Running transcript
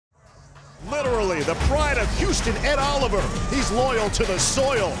literally the pride of Houston, Ed Oliver. He's loyal to the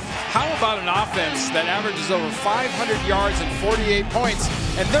soil. How about an offense that averages over 500 yards and 48 points,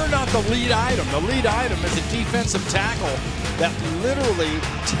 and they're not the lead item. The lead item is a defensive tackle that literally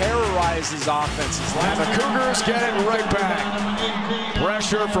terrorizes offenses. And the Cougars get it right back.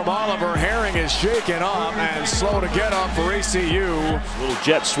 Pressure from Oliver. Herring is shaken off and slow to get up for ECU. Little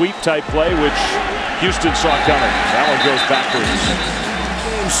jet sweep type play, which Houston saw coming. That one goes backwards.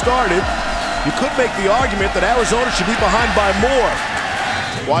 Game started. You could make the argument that Arizona should be behind by more.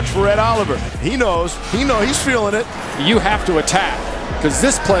 Watch for Ed Oliver. He knows. He's feeling it. You have to attack, because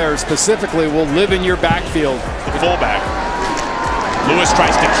this player specifically will live in your backfield. The fullback. Lewis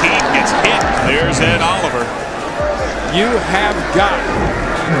tries to keep, gets hit. There's Ed Oliver. You have got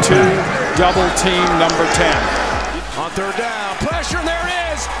to double team number 10. On third down, pressure, and there it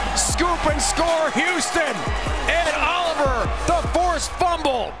is. Scoop and score, Houston. Ed Oliver, the forced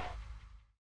fumble.